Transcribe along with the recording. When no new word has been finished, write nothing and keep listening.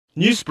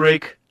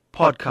Newsbreak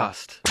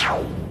podcast.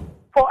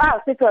 For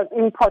us, it was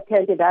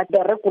important that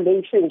the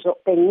regulations of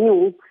the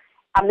new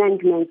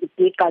amendments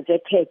be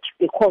gazetted,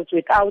 because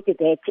without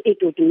that, it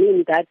would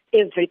mean that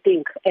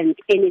everything and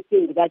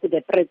anything that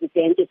the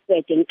president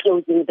said in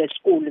closing the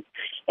schools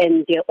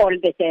and all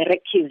the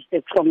directives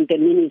from the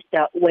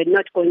minister were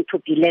not going to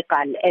be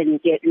legal, and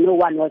no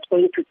one was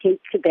going to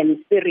take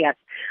them serious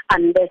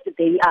unless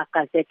they are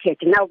gazetted.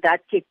 Now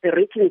that it's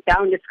written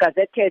down, it's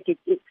gazetted,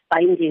 it's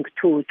binding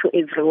to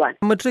everyone.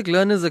 Matric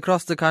learners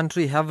across the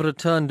country have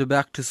returned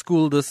back to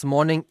school this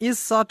morning. Is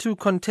SADTU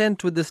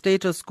content with the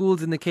state of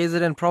schools in the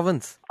KZN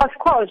province? Of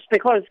course,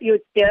 because you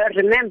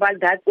remember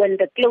that when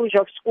the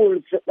closure of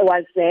schools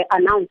was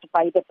announced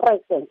by the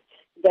president,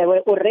 there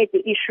were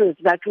already issues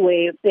that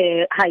were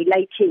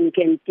highlighting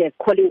and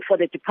calling for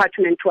the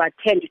department to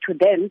attend to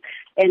them.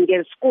 And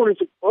the schools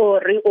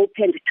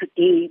reopened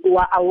today. We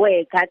are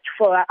aware that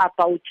for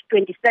about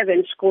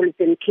 27 schools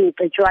in King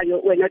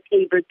Cetshwayo were not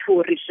able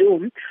to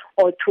resume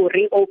or to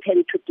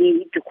reopen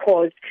today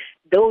because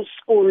those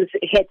schools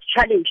had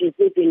challenges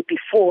even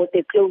before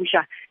the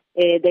closure.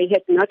 They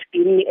had not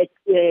been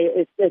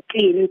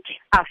cleaned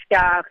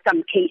after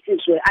some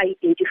cases were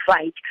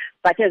identified.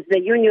 But as the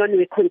union,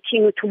 we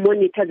continue to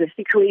monitor the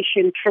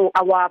situation through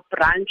our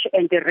branch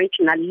and the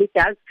regional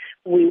leaders.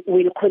 We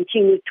will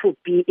continue to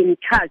be in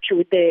touch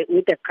with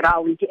the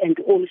ground and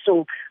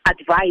also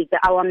advise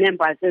our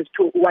members as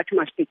to what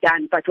must be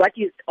done. But what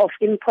is of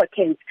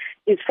importance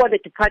is for the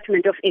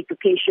Department of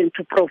Education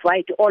to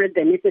provide all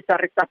the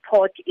necessary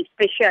support,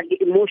 especially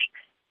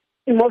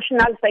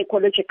emotional,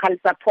 psychological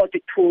support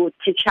to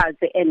teachers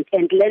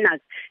and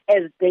learners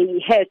as they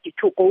had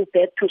to go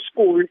back to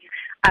school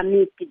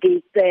amid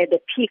this, the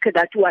peak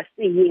that we are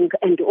seeing,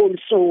 and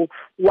also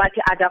what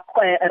other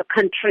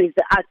countries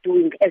are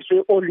doing. As we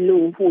all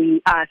know,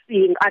 we are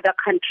seeing other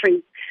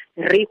countries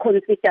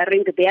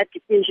reconsidering their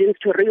decisions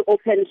to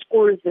reopen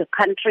schools. The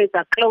countries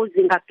are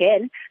closing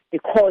again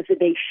because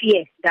they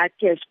fear that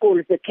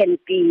schools can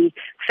be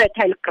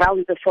fertile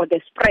grounds for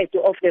the spread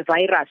of the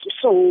virus.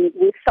 So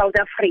with South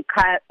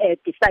Africa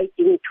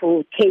deciding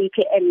to take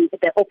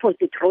the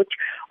opposite route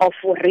of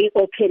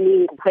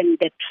reopening when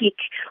the peak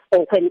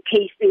or when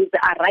cases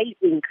are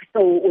rising.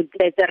 So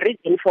there's a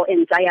reason for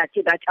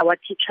anxiety that our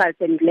teachers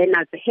and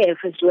learners have,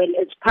 as well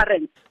as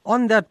parents.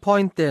 On that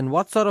point then,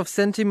 what sort of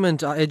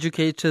sentiment are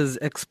educators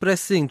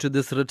expressing to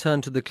this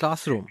return to the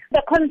classroom?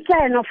 The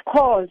concern, of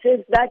course,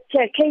 is that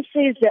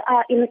cases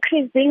are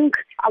increasing.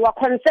 Our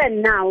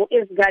concern now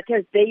is that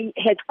as they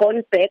had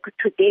gone back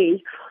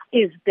today,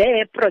 is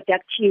there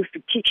productive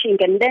teaching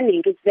and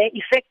learning? Is there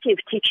effective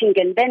teaching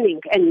and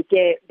learning? And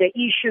the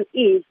issue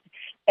is,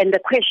 and the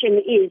question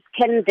is,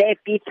 can there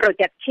be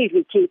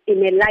productivity in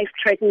a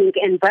life-threatening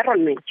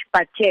environment?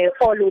 But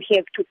all we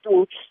have to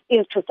do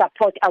is to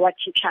support our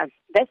teachers.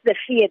 That's the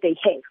fear they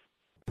have.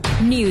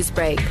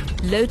 Newsbreak,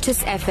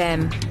 Lotus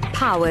FM,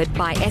 powered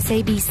by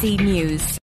SABC News.